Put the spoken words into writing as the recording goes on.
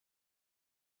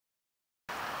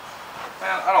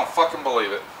Man, I don't fucking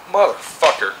believe it.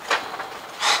 Motherfucker.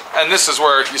 And this is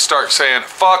where you start saying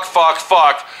fuck, fuck,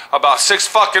 fuck about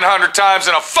 600 times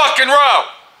in a fucking row.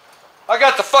 I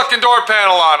got the fucking door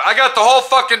panel on. I got the whole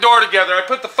fucking door together. I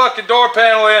put the fucking door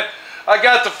panel in. I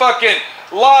got the fucking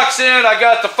locks in. I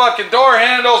got the fucking door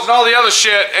handles and all the other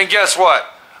shit. And guess what?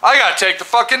 I gotta take the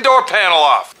fucking door panel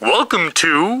off. Welcome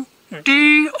to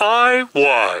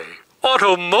D.I.Y.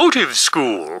 Automotive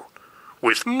School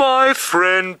with my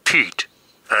friend Pete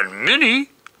and Minnie,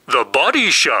 the body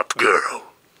shop girl.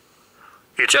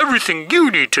 It's everything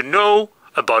you need to know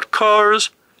about cars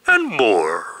and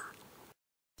more.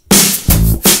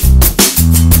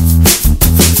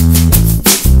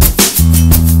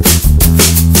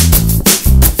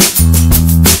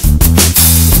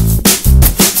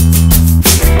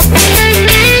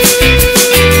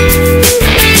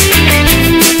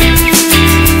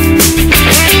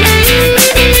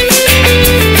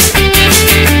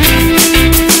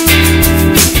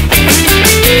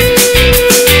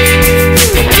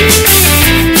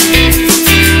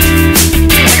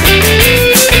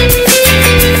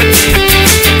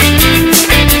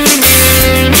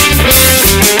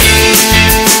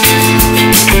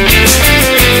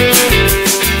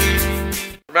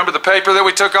 Remember the paper that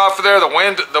we took off of there, the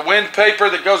wind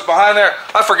paper that goes behind there?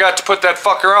 I forgot to put that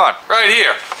fucker on. Right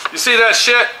here. You see that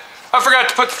shit? I forgot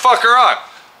to put the fucker on.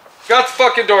 Got the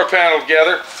fucking door panel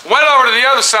together, went over to the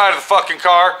other side of the fucking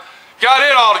car, got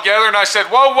it all together, and I said,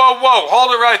 whoa, whoa, whoa, hold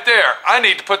it right there. I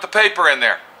need to put the paper in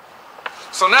there.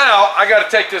 So now I gotta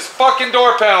take this fucking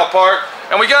door panel apart,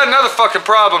 and we got another fucking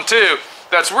problem too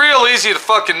that's real easy to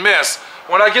fucking miss.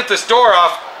 When I get this door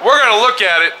off, we're gonna look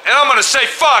at it, and I'm gonna say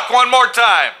fuck one more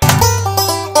time.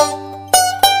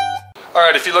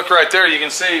 Alright, if you look right there, you can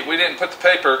see we didn't put the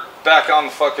paper back on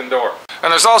the fucking door. And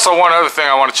there's also one other thing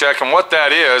I want to check, and what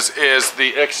that is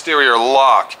the exterior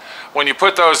lock. When you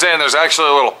put those in, there's actually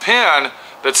a little pin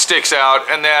that sticks out,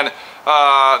 and then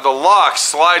the lock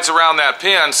slides around that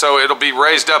pin, so it'll be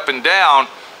raised up and down.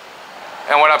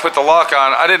 And when I put the lock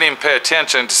on, I didn't even pay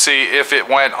attention to see if it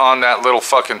went on that little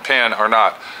fucking pin or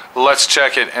not. Let's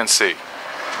check it and see.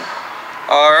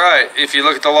 Alright, if you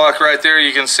look at the lock right there,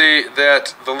 you can see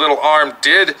that the little arm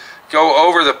did go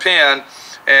over the pin,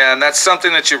 and that's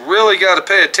something that you really got to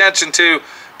pay attention to,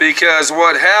 because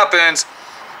what happens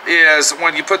is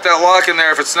when you put that lock in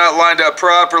there, if it's not lined up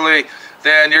properly,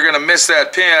 then you're going to miss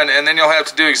that pin, and then you'll have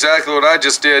to do exactly what I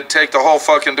just did, take the whole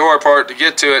fucking door apart to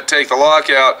get to it, take the lock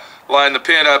out, line the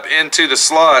pin up into the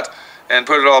slot, and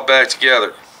put it all back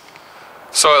together.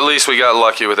 So at least we got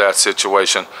lucky with that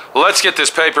situation. Let's get this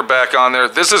paper back on there.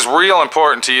 This is real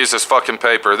important to use this fucking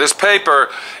paper. This paper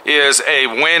is a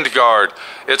wind guard.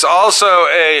 It's also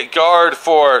a guard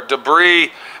for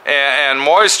debris and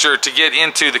moisture to get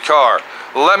into the car.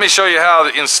 Let me show you how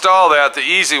to install that the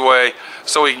easy way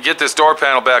so we can get this door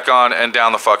panel back on and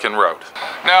down the fucking road.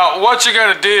 Now, what you're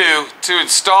going to do to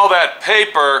install that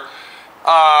paper,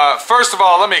 first of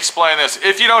all, let me explain this.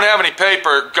 If you don't have any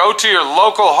paper, go to your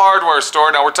local hardware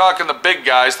store. Now we're talking the big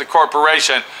guys, the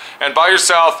corporation, and buy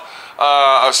yourself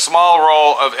a small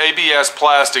roll of ABS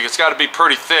plastic. It's got to be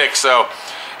pretty thick.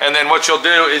 And then what you'll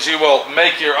do is you will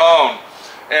make your own.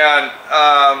 And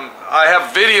I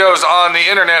have videos on the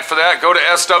internet for that. Go to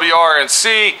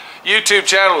SWRNC YouTube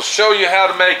channel. Will show you how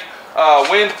to make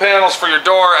wind panels for your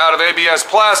door out of ABS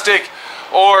plastic.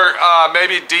 Or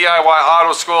maybe D.I.Y.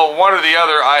 Auto School, one or the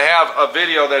other. I have a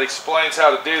video that explains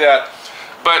how to do that.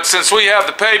 But since we have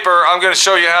the paper, I'm going to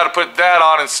show you how to put that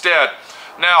on instead.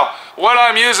 Now, what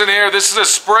I'm using here, this is a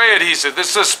spray adhesive.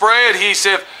 This is a spray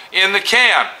adhesive in the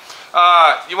can.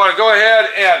 You want to go ahead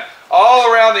and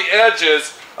all around the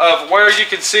edges of where you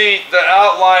can see the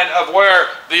outline of where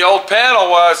the old panel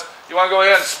was, you want to go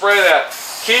ahead and spray that.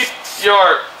 Keep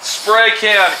your spray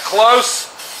can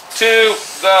close to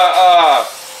the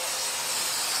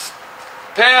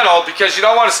panel, because you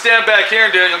don't want to stand back here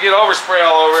and do it. You'll get overspray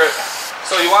all over it.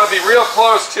 So you want to be real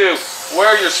close to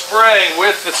where you're spraying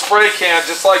with the spray can,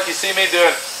 just like you see me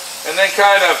doing, and then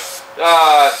kind of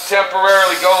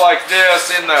temporarily go like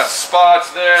this in the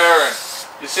spots there, and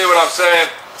you see what I'm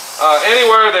saying?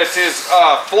 Anywhere that is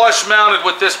flush mounted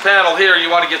with this panel here,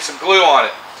 you want to get some glue on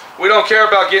it. We don't care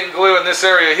about getting glue in this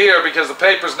area here because the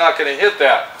paper's not going to hit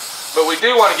that. But we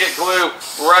do want to get glue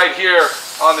right here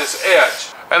on this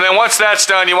edge. And then once that's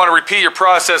done, you want to repeat your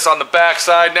process on the back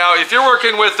side. Now, if you're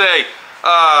working with the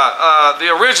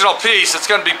original piece, it's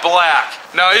going to be black.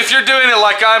 Now, if you're doing it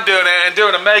like I'm doing it and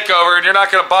doing a makeover, and you're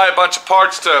not going to buy a bunch of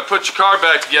parts to put your car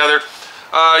back together,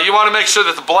 you want to make sure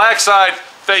that the black side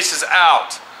faces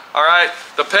out. All right?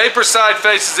 The paper side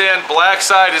faces in, black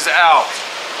side is out.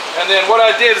 And then what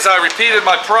I did is I repeated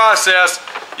my process.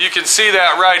 You can see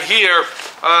that right here.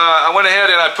 I went ahead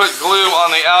and I put glue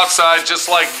on the outside just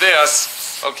like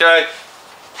this, okay?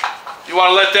 You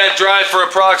want to let that dry for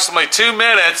approximately 2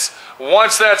 minutes.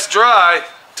 Once that's dry,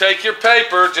 take your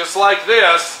paper just like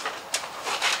this,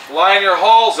 line your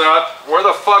holes up. Where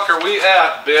the fuck are we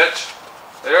at, bitch?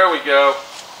 There we go.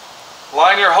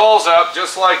 Line your holes up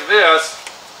just like this.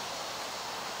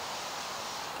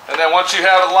 And then once you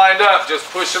have it lined up, just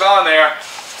push it on there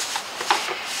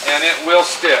and it will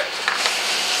stick.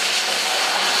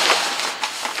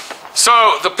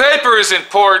 So the paper is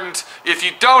important. If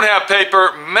you don't have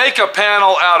paper, make a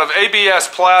panel out of ABS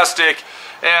plastic.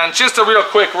 And just a real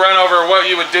quick run over, what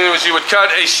you would do is you would cut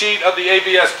a sheet of the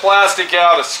ABS plastic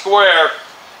out, a square,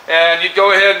 and you'd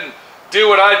go ahead and do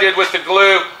what I did with the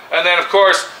glue, and then of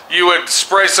course you would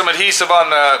spray some adhesive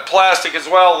on the plastic as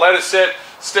well, let it sit,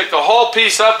 stick the whole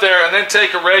piece up there, and then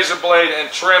take a razor blade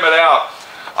and trim it out.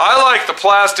 I like the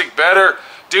plastic better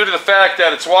due to the fact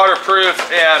that it's waterproof,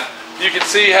 and you can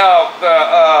see how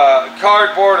the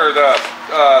cardboard or the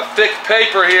thick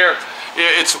paper here,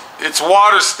 it's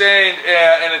water stained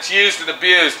and it's used and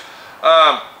abused.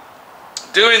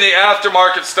 Doing the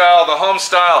aftermarket style, the home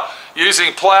style,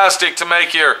 using plastic to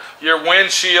make your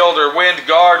windshield or wind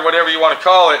guard, whatever you want to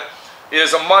call it,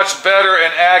 is a much better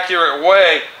and accurate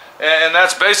way, and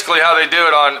that's basically how they do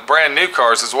it on brand new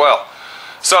cars as well.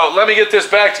 So let me get this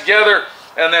back together,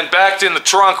 and then back in the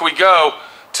trunk we go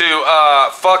to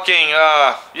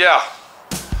yeah.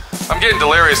 I'm getting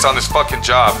delirious on this fucking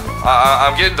job.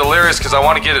 I'm getting delirious because I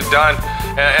want to get it done,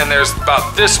 and there's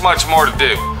about this much more to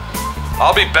do.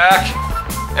 I'll be back,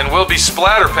 and we'll be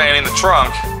splatter painting the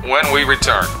trunk when we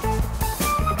return.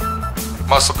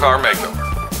 Muscle car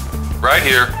makeover. Right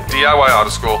here, DIY Auto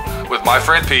School, with my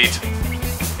friend Pete,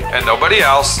 and nobody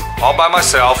else, all by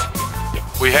myself.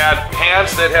 We had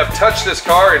hands that have touched this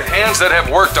car and hands that have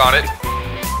worked on it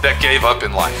that gave up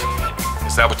in life.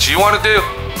 Is that what you want to do?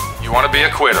 You want to be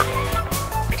a quitter.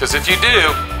 Because if you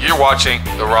do, you're watching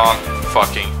the wrong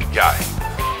fucking guy.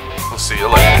 We'll see you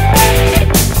later.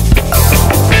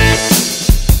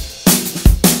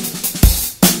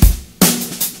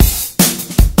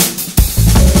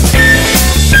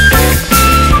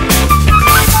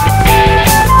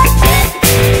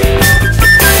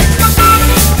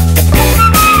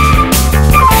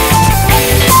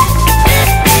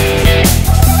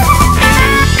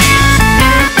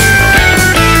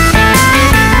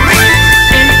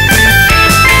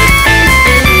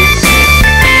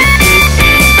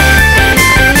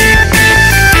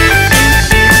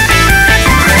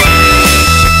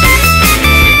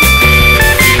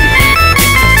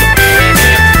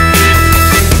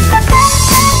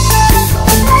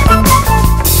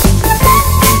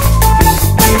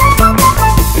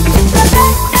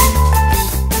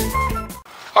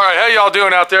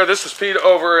 Doing out there? This is Pete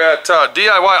over at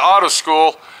DIY Auto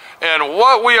School, and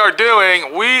what we are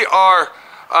doing, we are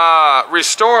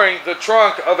restoring the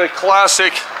trunk of a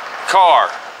classic car.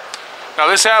 Now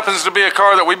this happens to be a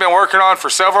car that we've been working on for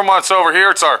several months over here.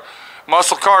 It's our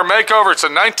muscle car makeover. It's a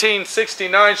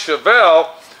 1969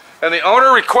 Chevelle, and the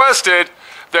owner requested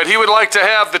that he would like to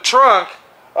have the trunk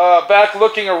back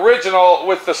looking original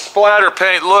with the splatter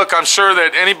paint look. I'm sure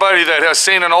that anybody that has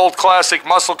seen an old classic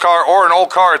muscle car, or an old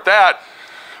car at that,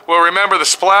 will remember the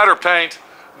splatter paint,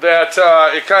 that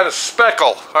it kind of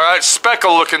speckle, all right,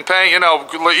 speckle looking paint, you know,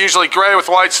 usually gray with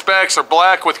white specks or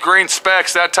black with green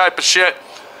specks, that type of shit.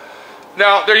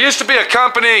 Now, there used to be a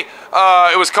company,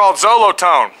 it was called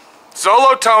Zolotone.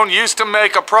 Zolotone used to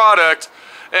make a product,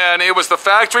 and it was the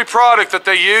factory product that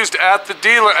they used at the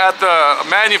dealer, at the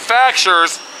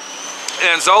manufacturers,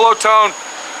 and Zolotone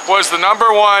was the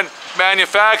 #1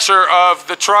 manufacturer of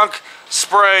the trunk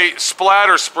spray,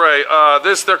 splatter spray.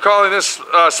 They're calling this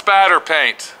spatter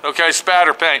paint, okay,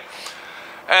 spatter paint.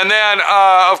 And then,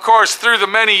 of course, through the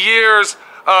many years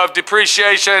of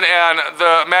depreciation and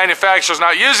the manufacturers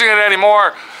not using it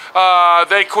anymore,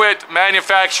 they quit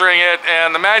manufacturing it,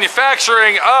 and the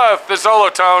manufacturing of the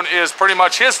Zolotone is pretty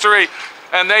much history,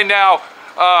 and they now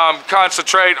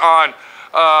concentrate on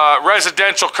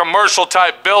residential, commercial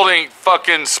type building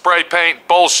fucking spray paint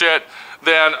bullshit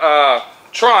than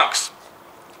trunks.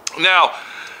 Now,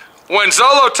 when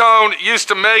Zolotone used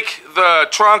to make the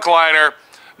trunk liner,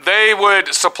 they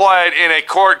would supply it in a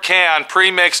quart can,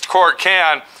 pre-mixed quart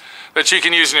can, that you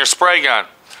can use in your spray gun.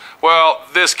 Well,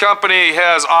 this company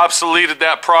has obsoleted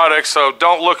that product, so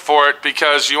don't look for it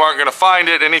because you aren't going to find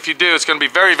it, and if you do, it's going to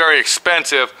be very, very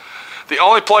expensive. The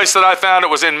only place that I found it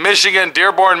was in Michigan,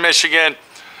 Dearborn, Michigan.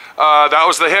 That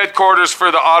was the headquarters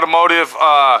for the automotive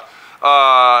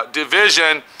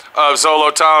division of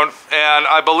Zolotone, and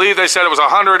I believe they said it was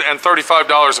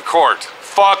 $135 a quart.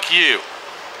 Fuck you.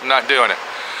 I'm not doing it.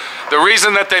 The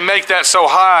reason that they make that so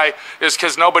high is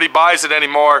because nobody buys it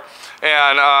anymore,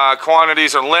 and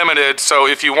quantities are limited, so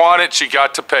if you want it, you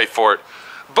got to pay for it.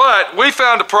 But we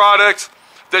found a product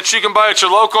that you can buy at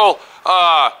your local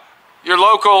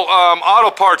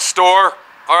auto parts store,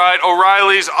 all right,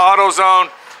 O'Reilly's, AutoZone,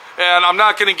 and I'm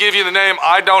not going to give you the name.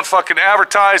 I don't fucking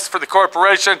advertise for the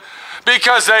corporation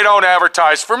because they don't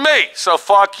advertise for me, so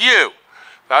fuck you.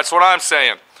 That's what I'm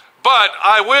saying. But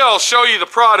I will show you the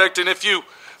product, and if you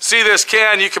see this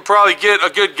can, you can probably get a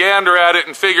good gander at it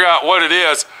and figure out what it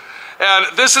is. And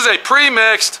this is a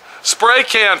pre-mixed spray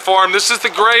can form. This is the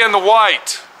gray and the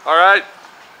white, all right?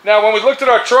 Now, when we looked at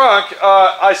our trunk,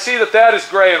 I see that that is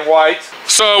gray and white.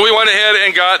 So we went ahead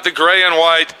and got the gray and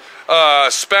white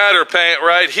spatter paint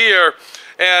right here.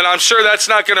 And I'm sure that's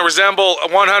not going to resemble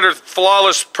a 100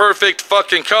 flawless, perfect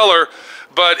fucking color,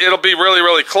 but it'll be really,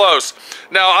 really close.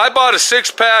 Now, I bought a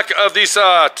 6-pack of these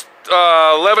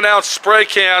 11-ounce spray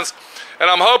cans, and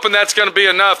I'm hoping that's going to be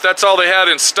enough. That's all they had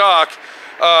in stock.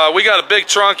 We got a big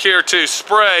trunk here to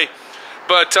spray,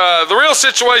 but the real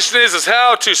situation is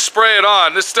how to spray it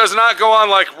on. This does not go on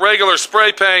like regular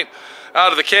spray paint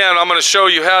out of the can. I'm going to show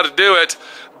you how to do it,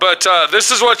 but this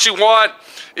is what you want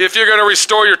if you're going to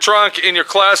restore your trunk in your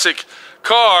classic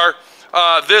car,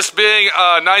 this being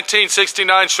a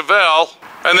 1969 Chevelle,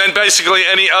 and then basically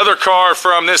any other car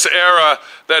from this era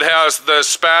that has the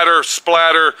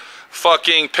splatter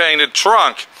fucking painted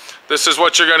trunk. This is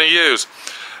what you're going to use.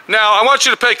 Now, I want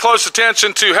you to pay close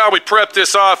attention to how we prep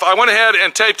this off. I went ahead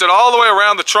and taped it all the way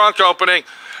around the trunk opening,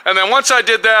 and then once I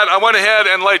did that, I went ahead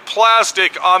and laid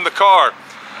plastic on the car.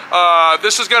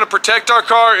 This is going to protect our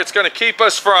car. It's going to keep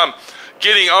us from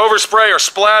getting overspray or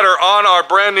splatter on our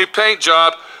brand new paint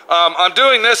job. I'm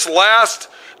doing this last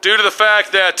due to the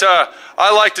fact that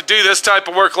I like to do this type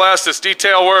of work last, this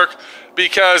detail work,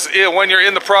 because when you're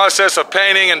in the process of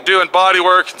painting and doing body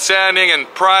work and sanding and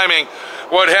priming,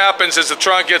 what happens is the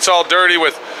trunk gets all dirty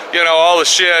with, you know, all the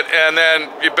shit, and then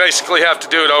you basically have to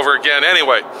do it over again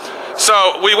anyway.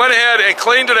 So we went ahead and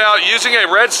cleaned it out using a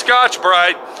red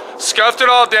Scotch-Brite, scuffed it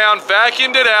all down,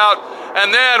 vacuumed it out,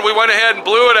 and then we went ahead and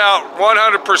blew it out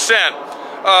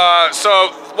 100%. So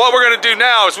what we're going to do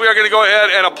now is we are going to go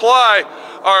ahead and apply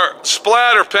our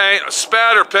spatter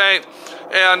paint,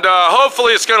 and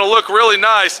hopefully it's going to look really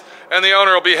nice and the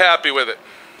owner will be happy with it.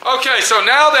 Okay, so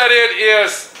now that it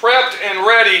is prepped and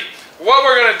ready, what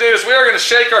we're going to do is we are going to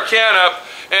shake our can up,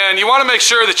 and you want to make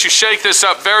sure that you shake this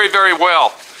up very, very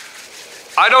well.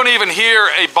 I don't even hear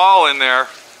a ball in there.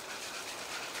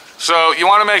 So you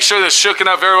want to make sure that it's shooken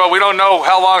up very well. We don't know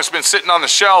how long it's been sitting on the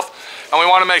shelf, and we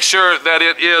want to make sure that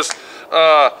it is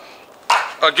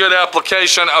a good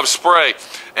application of spray.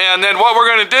 And then what we're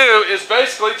going to do is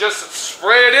basically just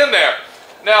spray it in there.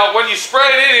 Now, when you spray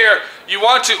it in here, you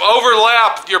want to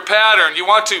overlap your pattern. You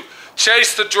want to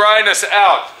chase the dryness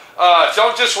out.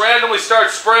 Don't just randomly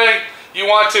start spraying. You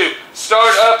want to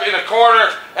start up in a corner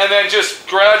and then just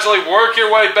gradually work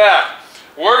your way back.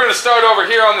 We're going to start over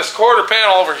here on this quarter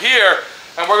panel over here,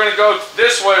 and we're going to go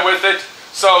this way with it.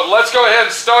 So let's go ahead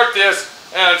and start this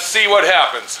and see what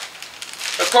happens.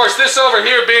 Of course, this over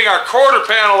here being our quarter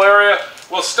panel area,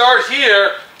 we'll start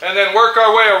here and then work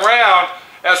our way around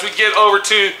as we get over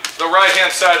to the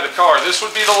right-hand side of the car. This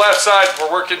would be the left side.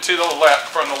 We're working to the left,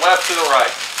 from the left to the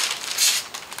right.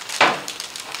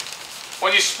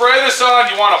 When you spray this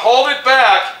on, you want to hold it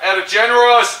back at a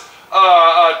generous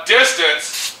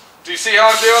distance. Do you see how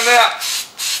I'm doing that?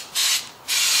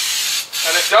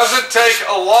 And it doesn't take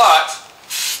a lot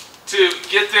to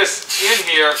get this in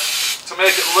here to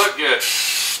make it look good.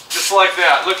 Just like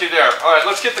that. Looky there. All right,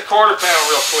 let's get the quarter panel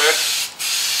real quick.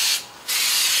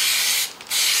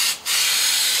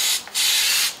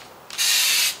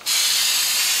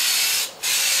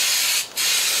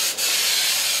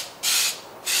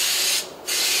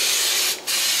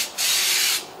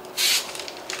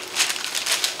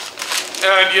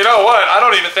 And you know what? I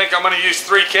don't even think I'm going to use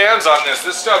 3 cans on this.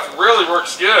 This stuff really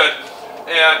works good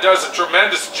and does a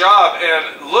tremendous job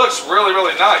and looks really,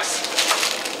 really nice.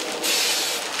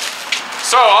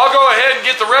 So I'll go ahead and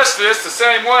get the rest of this the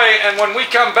same way, and when we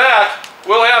come back,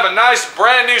 we'll have a nice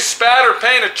brand new spatter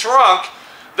painted trunk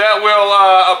that will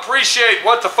appreciate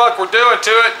what the fuck we're doing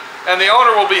to it, and the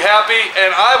owner will be happy,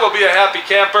 and I will be a happy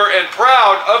camper and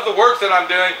proud of the work that I'm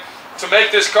doing to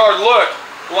make this car look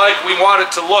like we want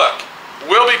it to look.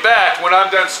 We'll be back when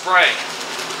I'm done spraying.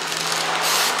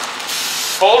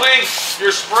 Holding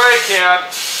your spray can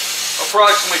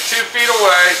approximately 2 feet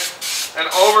away and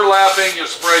overlapping your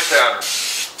spray pattern.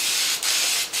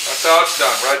 That's how it's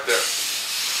done, right there.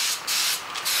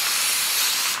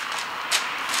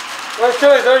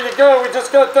 Okay, there you go. We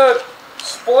just got that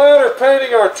splatter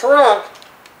painting our trunk.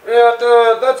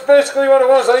 And that's basically what it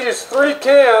was. I used 3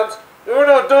 cans,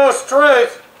 uno, dos,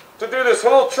 tres, to do this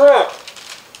whole trunk.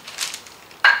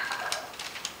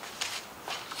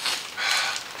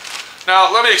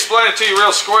 Now, let me explain it to you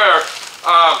real square.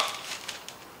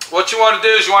 What you want to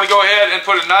do is you want to go ahead and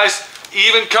put a nice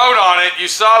even coat on it. You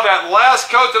saw that last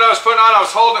coat that I was putting on, I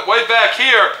was holding it way back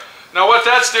here. Now what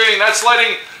that's doing, that's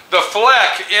letting the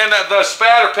fleck in the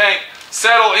spatter paint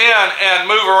settle in and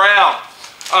move around.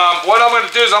 What I'm going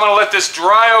to do is I'm going to let this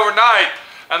dry overnight,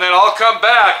 and then I'll come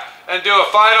back and do a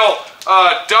final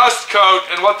dust coat.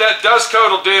 And what that dust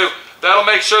coat will do, that'll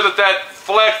make sure that that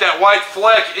fleck, that white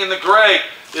fleck in the gray,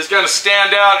 is going to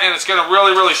stand out, and it's going to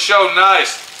really, really show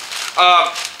nice.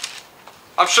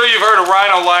 I'm sure you've heard of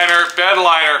rhino liner, bed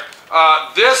liner.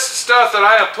 This stuff that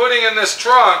I am putting in this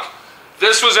trunk,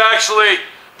 this was actually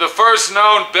the first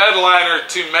known bed liner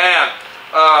to man.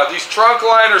 These trunk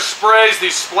liner sprays,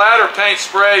 these splatter paint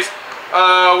sprays,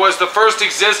 was the first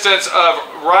existence of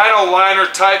rhino liner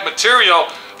type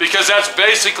material, because that's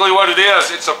basically what it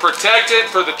is. It's a protectant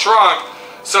for the trunk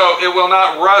so it will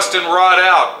not rust and rot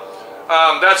out.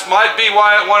 That might be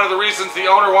one of the reasons the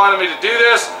owner wanted me to do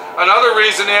this. Another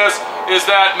reason is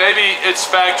that maybe it's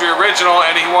factory original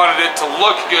and he wanted it to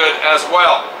look good as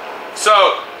well.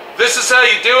 So this is how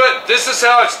you do it. This is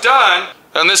how it's done.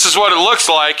 And this is what it looks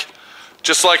like.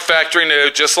 Just like factory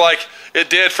new, just like it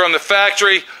did from the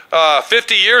factory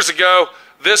 50 years ago.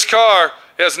 This car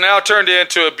has now turned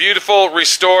into a beautiful,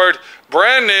 restored,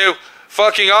 brand new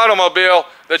fucking automobile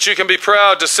that you can be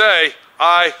proud to say,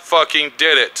 I fucking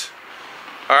did it.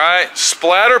 Alright,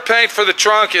 splatter paint for the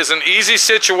trunk is an easy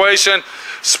situation.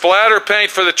 Splatter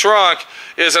paint for the trunk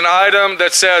is an item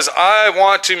that says I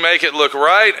want to make it look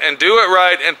right and do it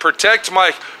right and protect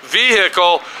my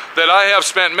vehicle that I have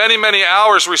spent many, many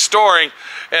hours restoring,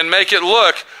 and make it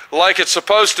look like it's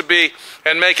supposed to be,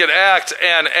 and make it act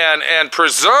and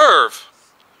preserve,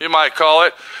 you might call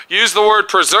it. Use the word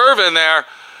preserve in there,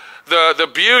 the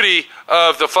beauty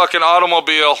of the fucking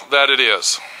automobile that it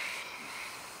is.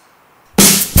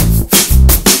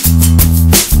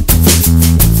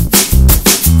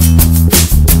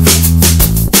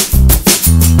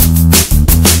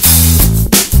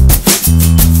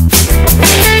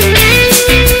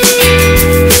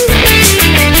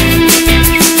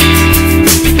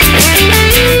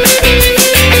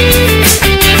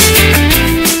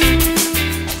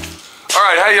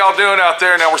 Doing out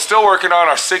there now. We're still working on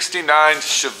our 69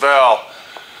 Chevelle.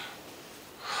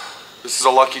 This is a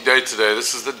lucky day today.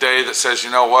 This is the day that says,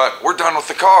 you know what, we're done with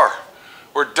the car.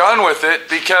 We're done with it,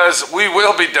 because we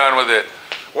will be done with it.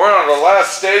 We're on the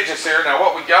last stages here. Now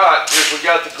what we got is we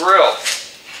got the grill.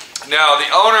 Now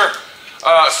the owner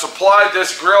supplied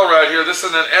this grill right here. This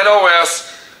is an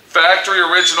NOS factory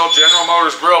original General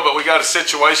Motors grill, but we got a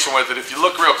situation with it. If you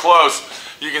look real close,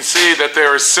 you can see that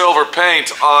there is silver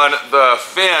paint on the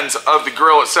fins of the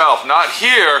grill itself. Not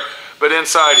here, but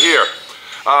inside here.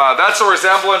 That's a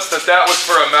resemblance that was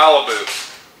for a Malibu.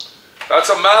 That's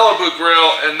a Malibu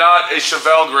grill and not a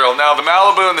Chevelle grill. Now the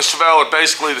Malibu and the Chevelle are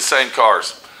basically the same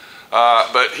cars.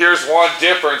 But here's one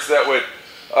difference that would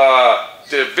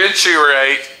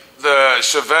differentiate the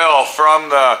Chevelle from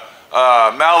the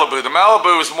Malibu. The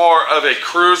Malibu is more of a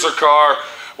cruiser car,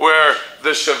 where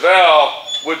the Chevelle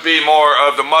would be more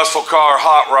of the muscle car,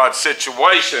 hot rod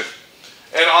situation.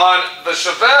 And on the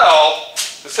Chevelle,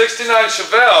 the 69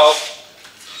 Chevelle,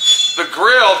 the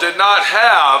grill did not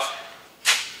have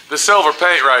the silver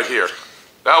paint right here.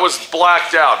 That was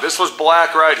blacked out. This was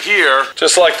black right here,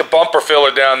 just like the bumper filler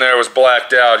down there was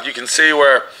blacked out. You can see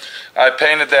where I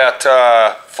painted that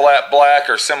flat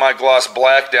black or semi-gloss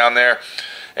black down there.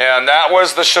 And that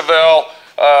was the Chevelle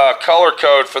color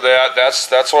code for that.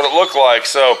 That's what it looked like.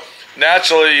 So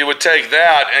naturally, you would take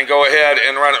that and go ahead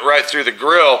and run it right through the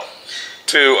grill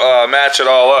to match it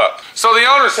all up. So the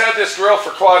owner's had this grill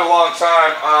for quite a long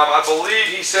time. I believe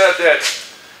he said that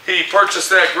he purchased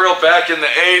that grill back in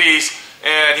the 80s,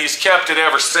 and he's kept it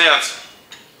ever since.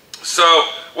 So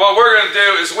what we're going to do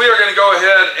is we are going to go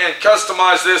ahead and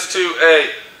customize this to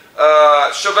a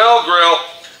Chevelle grill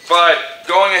by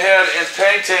going ahead and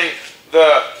painting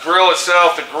the grill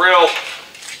itself, the grill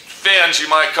fins, you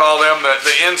might call them,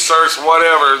 the inserts,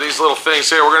 whatever, these little things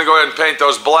here. We're going to go ahead and paint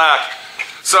those black.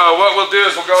 So what we'll do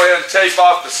is we'll go ahead and tape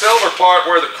off the silver part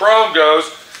where the chrome goes,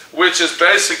 which is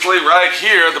basically right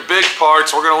here, the big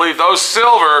parts. We're going to leave those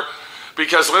silver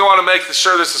because we want to make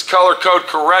sure this is color code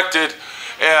corrected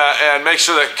and make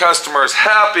sure that customer is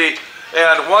happy.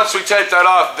 And once we tape that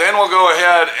off, then we'll go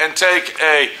ahead and take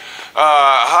a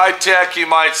high tech, you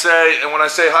might say. And when I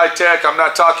say high tech, I'm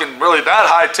not talking really that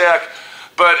high tech,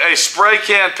 but a spray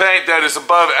can paint that is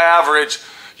above average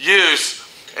use,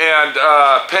 and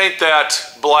paint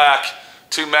that black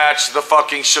to match the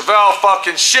fucking Chevelle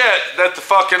fucking shit that the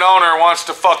fucking owner wants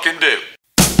to fucking do.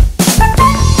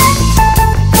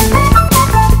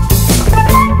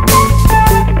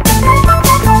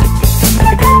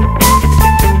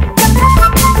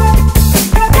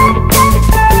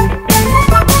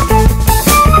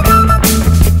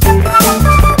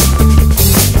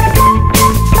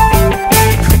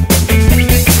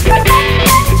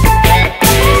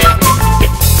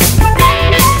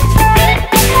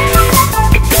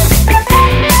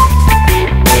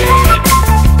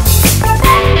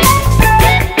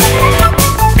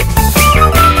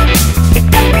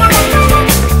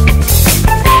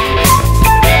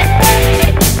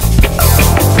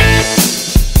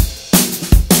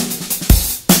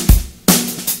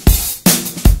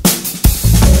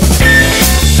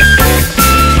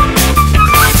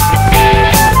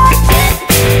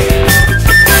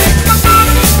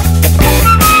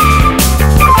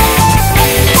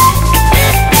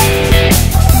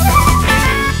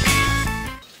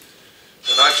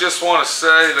 I just want to say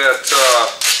that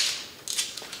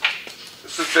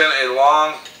this has been a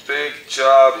long, big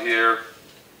job here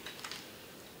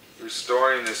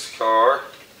restoring this car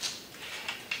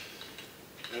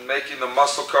and making the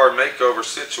muscle car makeover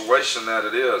situation that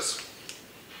it is.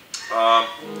 I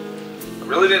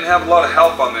really didn't have a lot of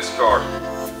help on this car,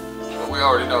 but we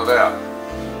already know that.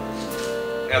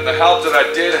 And the help that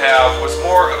I did have was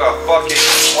more of a fucking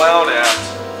clown act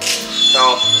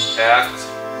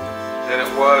than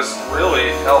it was really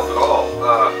help at all.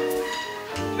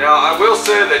 Now I will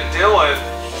say that Dylan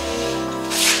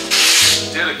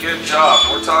did a good job.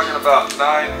 We're talking about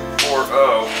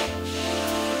 940,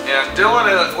 and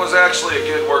Dylan was actually a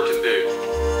good working dude.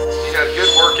 He had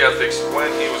good work ethics when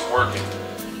he was working,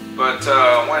 but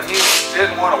when he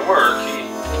didn't want to work, he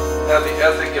had the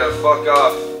ethic of fuck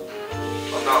off,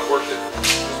 I'm not working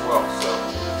as well. So,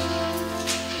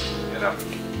 you know,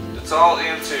 it's all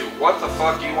into what the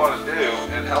fuck you want to do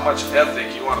and how much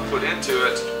ethic you want to put into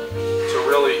it to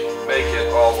really make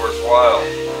it all worthwhile.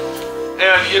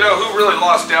 And you know who really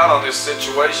lost out on this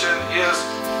situation is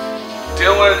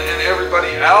Dylan and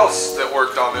everybody else that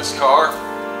worked on this car,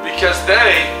 because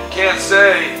they can't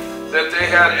say that they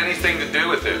had anything to do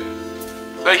with it.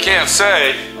 They can't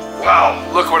say,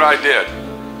 wow, look what I did.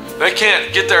 They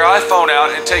can't get their iPhone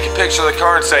out and take a picture of the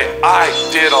car and say, I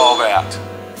did all that.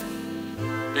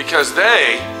 Because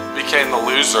they became the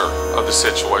loser of the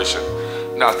situation,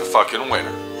 not the fucking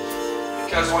winner.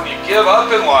 Because when you give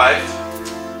up in life,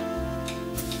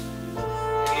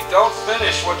 and you don't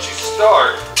finish what you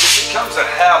start, it becomes a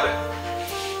habit.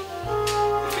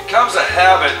 It becomes a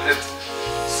habit that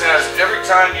says every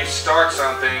time you start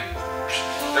something,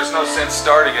 there's no sense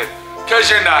starting it, because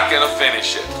you're not going to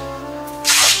finish it.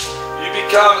 You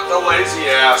become the lazy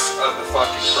ass of the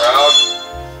fucking crowd.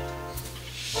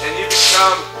 And you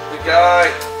become the guy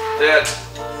that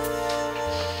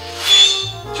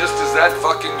just is that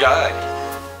fucking guy.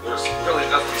 There's really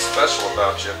nothing special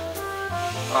about you.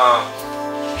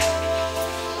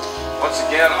 Once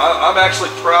again, I'm actually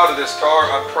proud of this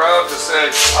car. I'm proud to say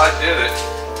I did it.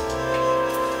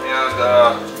 And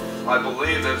I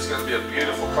believe that it's going to be a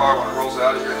beautiful car when it rolls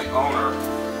out of here, and the owner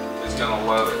is going to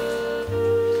love it.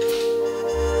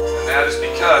 And that is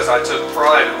because I took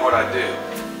pride in what I do.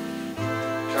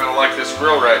 Kind of like this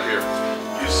grill right here.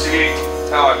 You see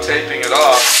how I'm taping it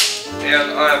off,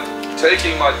 and I'm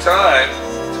taking my time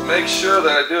to make sure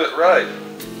that I do it right.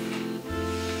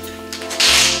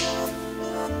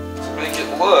 To make it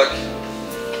look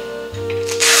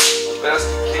the best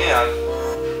it can,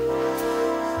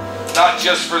 not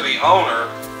just for the owner,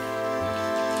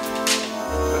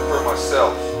 but for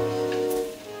myself.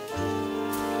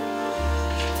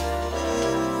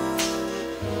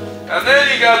 And then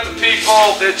you got the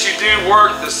people that you do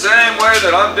work the same way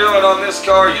that I'm doing on this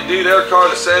car. You do their car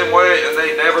the same way, and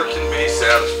they never can be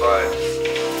satisfied.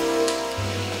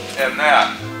 And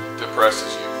that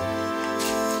depresses you.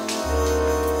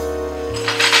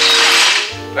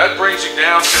 That brings you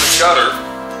down to the gutter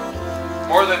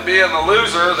more than being the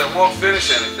loser that won't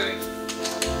finish anything.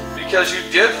 Because you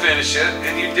did finish it,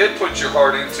 and you did put your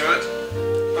heart into it,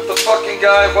 but the fucking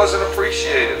guy wasn't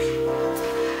appreciative.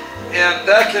 And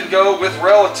that can go with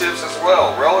relatives as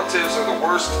well. Relatives are the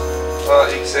worst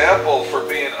example for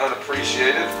being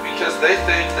unappreciative, because they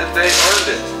think that they earned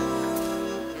it.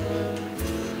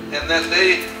 And that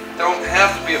they don't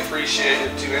have to be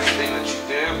appreciated to anything that you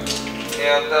do.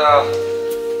 And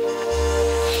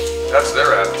that's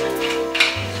their attitude.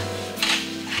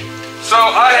 So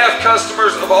I have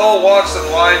customers of all walks of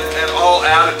life and all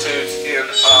attitudes in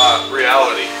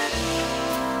reality.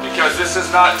 Because this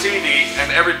is not TV and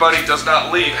everybody does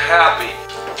not leave happy.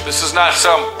 This is not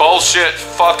some bullshit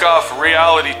fuck off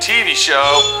reality TV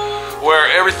show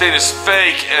where everything is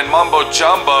fake and mumbo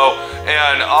jumbo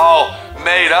and all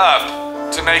made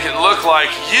up to make it look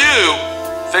like you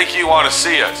think you want to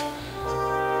see it.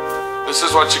 This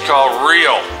is what you call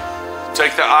real.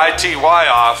 Take the ITY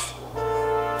off,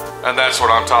 and that's what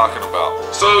I'm talking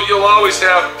about. So you'll always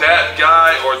have that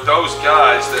guy or those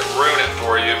guys that ruin it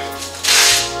for you,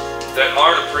 that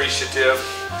aren't appreciative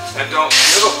and don't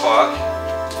give a fuck,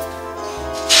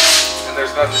 and there's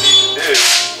nothing you can do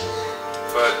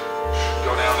but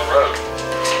go down the road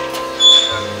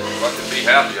and fucking be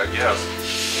happy, I guess.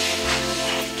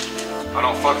 I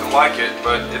don't fucking like it,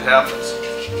 but it happens.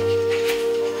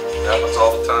 It happens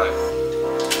all the time.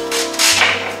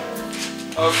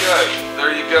 Okay,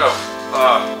 there you go.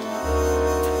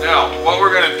 Now, what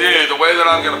we're going to do, the way that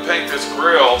I'm going to paint this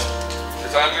grill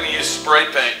is I'm going to use spray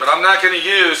paint, but I'm not going to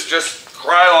use just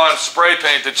Krylon spray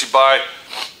paint that you buy,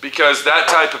 because that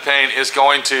type of paint is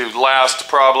going to last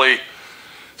probably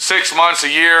 6 months, a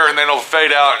year, and then it'll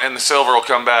fade out and the silver will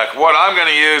come back. What I'm going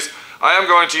to use, I am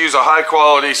going to use a high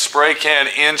quality spray can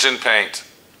engine paint.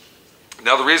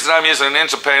 Now the reason I'm using an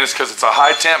engine paint is because it's a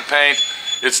high temp paint.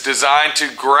 It's designed to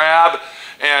grab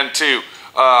and to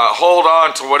hold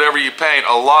on to whatever you paint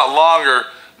a lot longer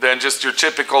than just your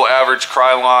typical average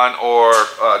Krylon or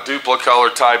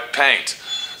Duplicolor type paint.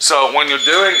 So when you're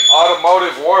doing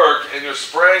automotive work and you're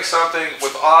spraying something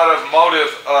with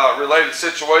automotive related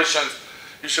situations,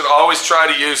 you should always try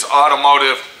to use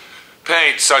automotive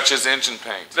paint such as engine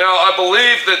paint. Now I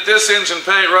believe that this engine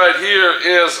paint right here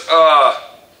is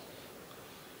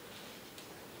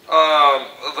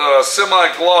the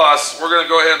semi-gloss. We're going to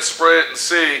go ahead and spray it and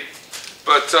see.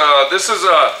 But this is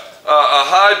a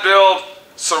high build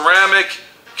ceramic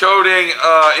coating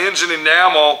engine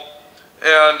enamel,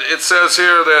 and it says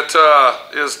here that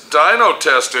is dyno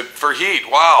tested for heat.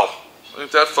 Wow,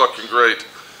 ain't that fucking great?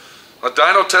 A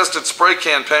dyno tested spray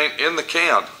can paint in the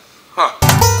can. Huh.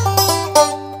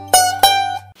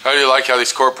 How do you like how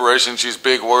these corporations use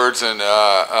big words and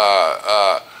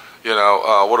you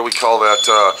know, what do we call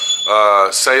that,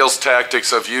 sales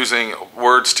tactics of using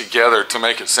words together to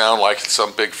make it sound like it's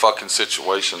some big fucking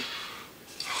situation?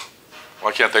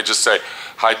 Why can't they just say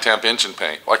high temp engine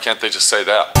paint? Why can't they just say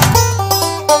that?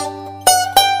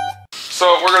 So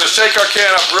we're going to shake our can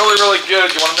up really, really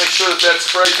good. You want to make sure that that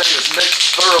spray paint is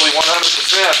mixed thoroughly,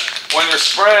 100%. When you're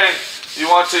spraying, you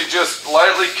want to just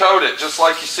lightly coat it, just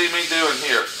like you see me doing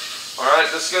here. Alright,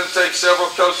 this is going to take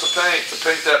several coats of paint to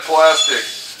paint that plastic.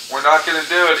 We're not going to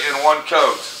do it in one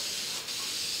coat.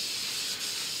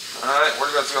 Alright,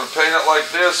 we're just going to paint it like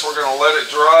this. We're going to let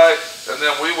it dry, and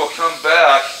then we will come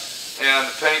back and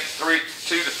paint 2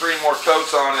 to 3 more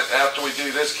coats on it after we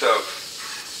do this coat.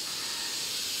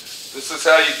 This is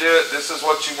how you do it. This is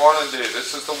what you want to do.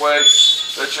 This is the way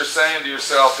that you're saying to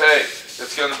yourself, hey,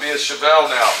 it's going to be a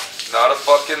Chevelle now, not a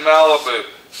fucking Malibu.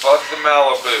 Fuck the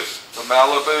Malibu. The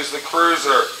Malibu's the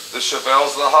cruiser. The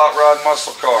Chevelle's the hot rod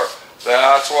muscle car.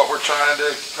 That's what we're trying to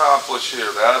accomplish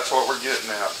here. That's what we're getting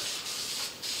at.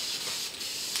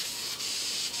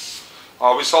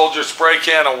 Always hold your spray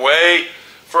can away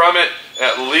from it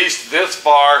at least this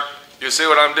far. You see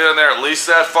what I'm doing there? At least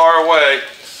that far away.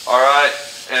 Alright?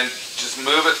 And just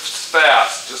move it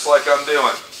fast, just like I'm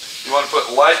doing. You want to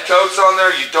put light coats on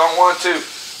there. You don't want to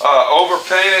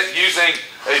overpaint it using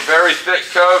a very thick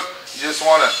coat. You just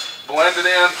want to blend it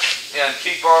in and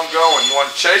keep on going. You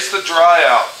want to chase the dry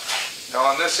out. Now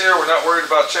on this here, we're not worried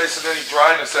about chasing any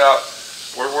dryness out.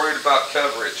 We're worried about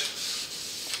coverage.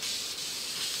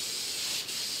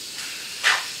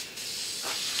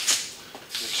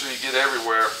 Make sure you get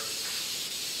everywhere.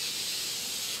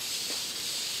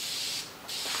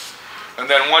 And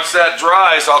then once that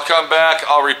dries, I'll come back,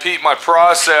 I'll repeat my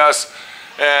process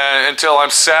until I'm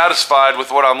satisfied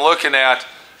with what I'm looking at,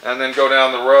 and then go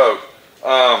down the road.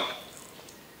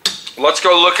 Let's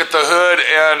go look at the hood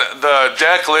and the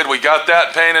deck lid. We got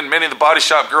that painted. Many of the body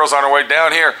shop girls on our way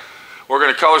down here, we're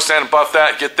going to color sand and buff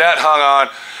that, get that hung on,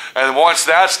 and once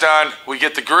that's done, we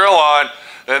get the grill on,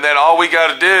 and then all we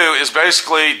got to do is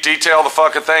basically detail the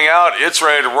fucking thing out. It's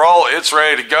ready to roll, it's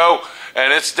ready to go.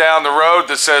 And it's down the road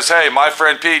that says, hey, my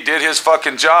friend Pete did his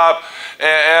fucking job,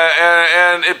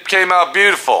 and it came out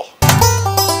beautiful.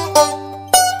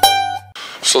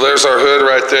 So there's our hood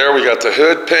right there. We got the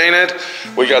hood painted.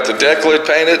 We got the deck lid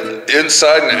painted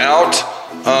inside and out.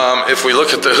 If we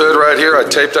look at the hood right here, I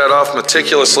taped that off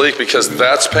meticulously because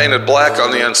that's painted black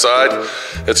on the inside.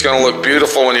 It's gonna look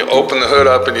beautiful when you open the hood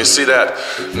up and you see that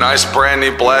nice brand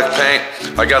new black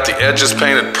paint. I got the edges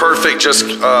painted perfect, just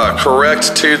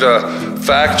correct to the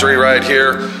factory right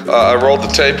here. I rolled the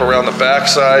tape around the back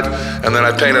side and then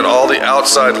I painted all the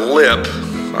outside lip,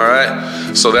 all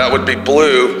right? So that would be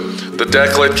blue. The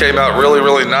deck lid came out really,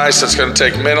 really nice. It's gonna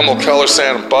take minimal color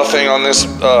sand and buffing on this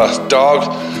dog.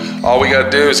 All we gotta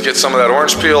do is get some of that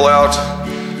orange peel out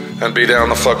and be down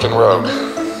the fucking road.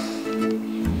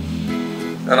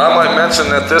 And I might mention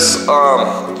that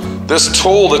this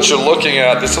tool that you're looking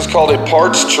at, this is called a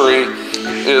parts tree,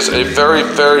 is a very,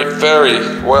 very, very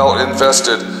well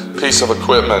invested piece of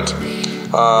equipment.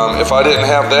 If I didn't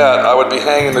have that, I would be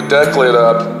hanging the deck lid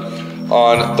up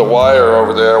on the wire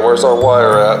over there. Where's our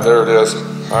wire at? There it is.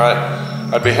 All right.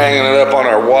 I'd be hanging it up on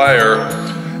our wire,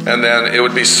 and then it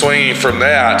would be swinging from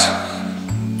that.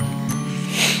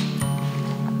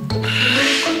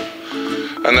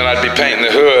 And then I'd be painting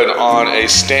the hood on a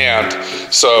stand.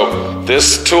 So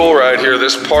this tool right here,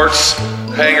 this parts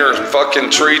hanger fucking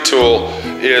tree tool,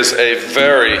 is a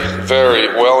very, very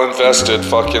well invested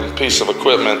fucking piece of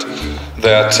equipment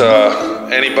that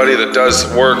anybody that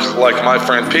does work like my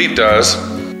friend Pete does,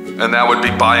 and that would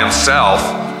be by himself,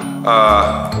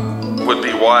 would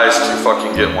be wise to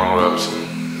fucking get one of those.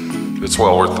 It's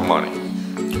well worth the money.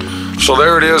 So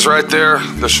there it is right there.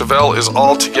 The Chevelle is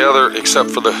all together except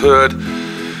for the hood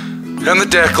and the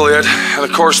deck lid and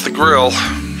of course the grill.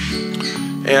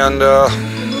 And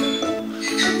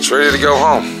it's ready to go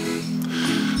home.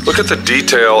 Look at the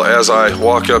detail as I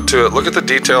walk up to it. Look at the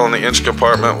detail in the engine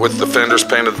compartment with the fenders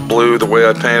painted blue the way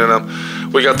I painted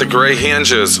them. We got the gray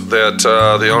hinges that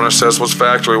the owner says was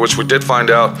factory, which we did find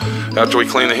out after we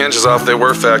cleaned the hinges off, they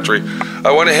were factory.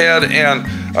 I went ahead and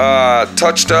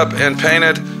touched up and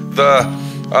painted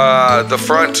the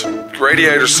front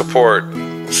radiator support.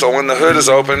 So when the hood is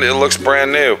opened, it looks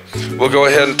brand new. We'll go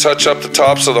ahead and touch up the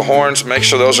tops of the horns, make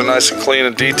sure those are nice and clean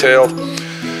and detailed.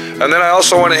 And then I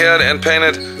also went ahead and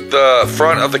painted the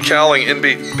front of the cowling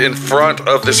in front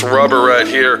of this rubber right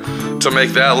here to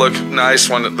make that look nice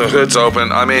when the hood's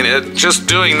open. I mean, just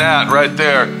doing that right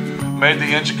there made the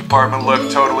engine compartment look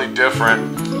totally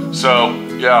different. So,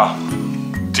 yeah.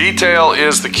 Detail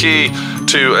is the key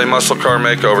to a muscle car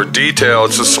makeover. Detail,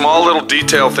 it's the small little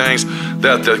detail things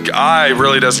that the eye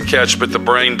really doesn't catch, but the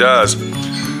brain does.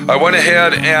 I went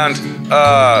ahead and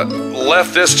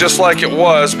left this just like it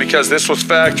was because this was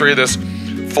factory, this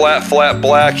flat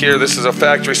black here. This is a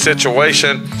factory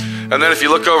situation. And then if you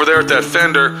look over there at that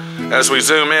fender, as we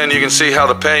zoom in, you can see how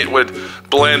the paint would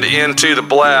blend into the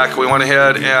black. We went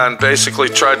ahead and basically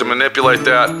tried to manipulate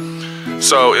that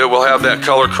so it will have that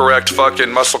color correct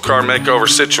fucking muscle car makeover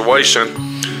situation.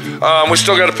 We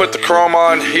still got to put the chrome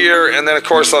on here and then of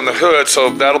course on the hood, so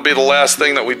that'll be the last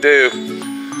thing that we do.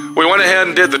 We went ahead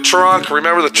and did the trunk.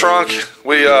 Remember the trunk?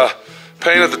 We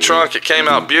painted the trunk. It came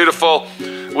out beautiful.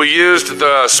 We used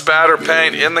the spatter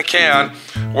paint in the can.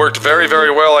 Worked very,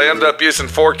 very well. I ended up using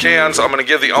 4 cans. I'm going to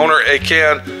give the owner a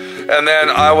can, and then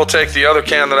I will take the other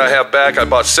can that I have back. I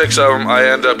bought 6 of them. I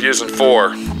end up using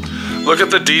 4. Look at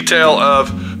the detail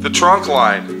of the trunk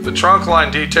line. The trunk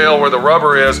line detail where the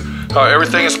rubber is, how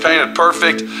everything is painted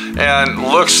perfect and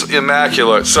looks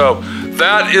immaculate. So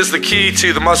that is the key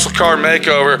to the muscle car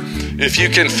makeover. If you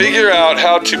can figure out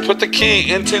how to put the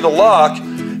key into the lock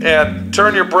and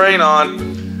turn your brain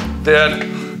on,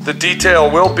 then the detail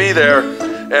will be there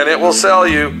and it will sell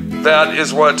you that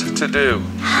is what to do.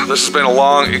 This has been a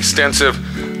long, extensive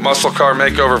muscle car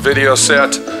makeover video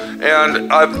set,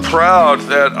 and I'm proud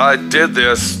that I did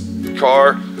this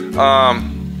car.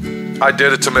 I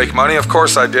did it to make money, of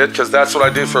course I did, because that's what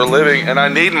I do for a living, and I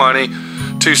need money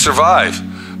to survive.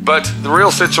 But the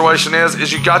real situation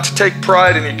is you got to take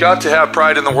pride, and you got to have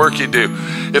pride in the work you do.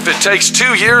 If it takes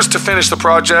 2 years to finish the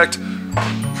project,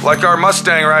 like our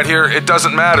Mustang right here, it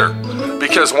doesn't matter.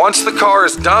 Because once the car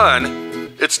is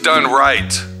done, it's done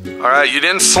right. All right, you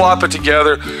didn't slop it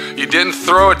together. You didn't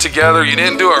throw it together. You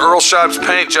didn't do an Earl Shop's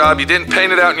paint job. You didn't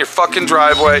paint it out in your fucking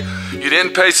driveway. You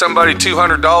didn't pay somebody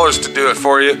 $200 to do it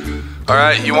for you. All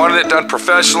right, you wanted it done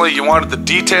professionally. You wanted the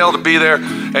detail to be there,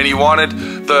 and you wanted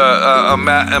the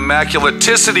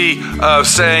immaculaticity of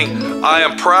saying, I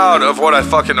am proud of what I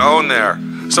fucking own there.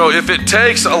 So if it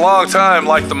takes a long time,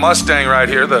 like the Mustang right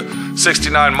here, the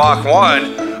 69 Mach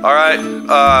 1, all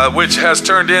right, which has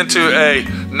turned into a,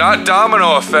 not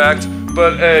domino effect,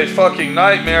 but a fucking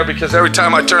nightmare, because every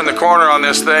time I turn the corner on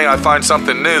this thing, I find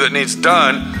something new that needs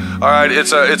done. All right,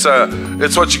 it's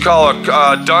what you call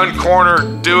a done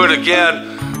corner, do it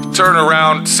again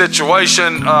turnaround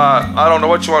situation. I don't know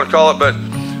what you want to call it, but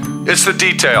it's the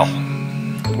detail.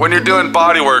 When you're doing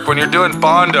body work, when you're doing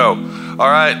Bondo, all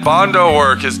right, Bondo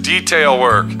work is detail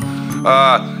work.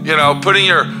 You know, putting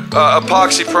your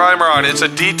epoxy primer on, it's a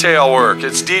detail work.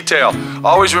 It's detail.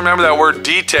 Always remember that word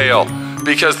detail,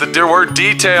 because the word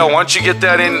detail, once you get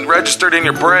that in registered in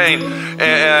your brain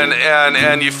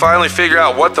and you finally figure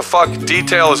out what the fuck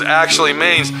detail is actually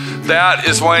means, that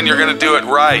is when you're gonna do it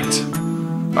right.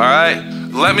 All right?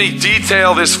 Let me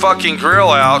detail this fucking grill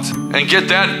out and get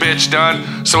that bitch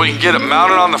done so we can get it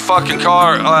mounted on the fucking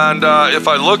car. And if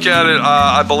I look at it,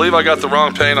 I believe I got the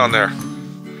wrong paint on there.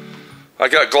 I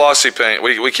got glossy paint.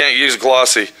 We can't use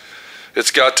glossy.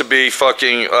 It's got to be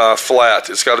fucking flat.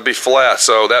 It's got to be flat.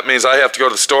 So that means I have to go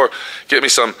to the store, get me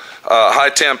some high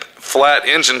temp flat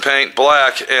engine paint,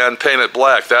 black, and paint it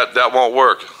black. That won't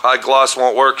work. High gloss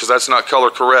won't work because that's not color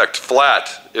correct.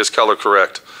 Flat is color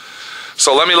correct.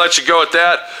 So let me let you go at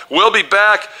that. We'll be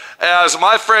back as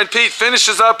my friend Pete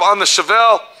finishes up on the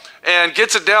Chevelle and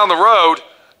gets it down the road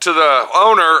to the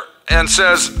owner and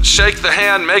says, shake the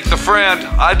hand, make the friend.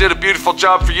 I did a beautiful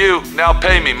job for you. Now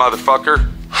pay me, motherfucker.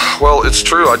 Well, it's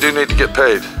true. I do need to get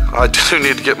paid. I do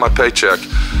need to get my paycheck.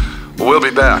 We'll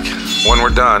be back when we're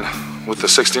done with the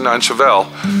 69 Chevelle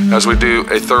as we do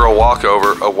a thorough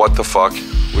walkover of what the fuck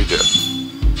we did.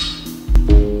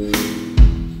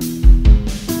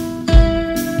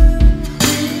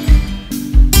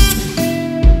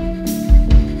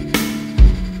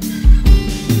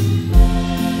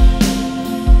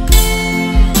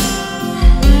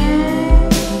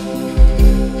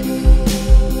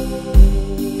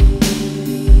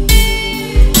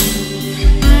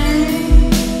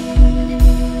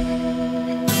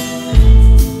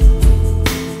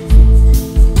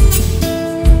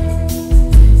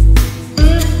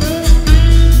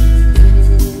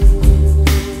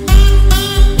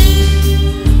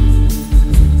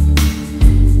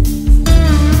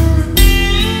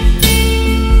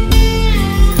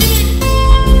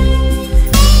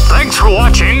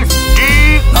 Watching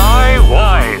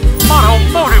D.I.Y.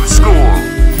 Automotive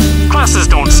School. Classes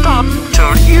don't stop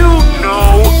till you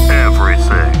know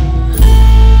everything.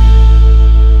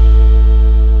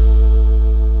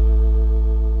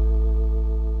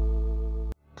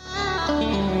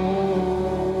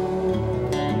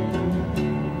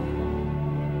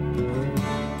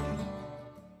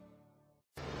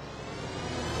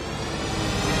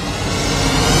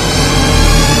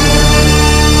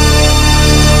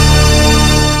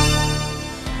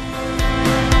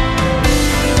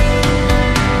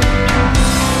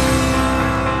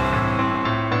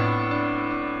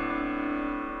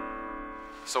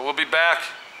 So we'll be back.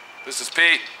 This is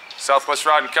Pete, Southwest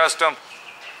Rod and Custom.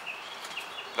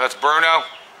 That's Bruno,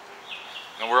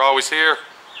 and we're always here,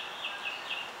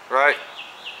 right?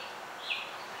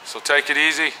 So take it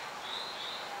easy,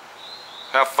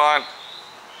 have fun,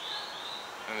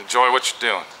 and enjoy what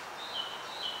you're doing.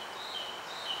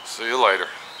 See you later.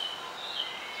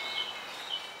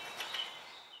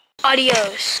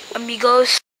 Adios,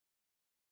 amigos.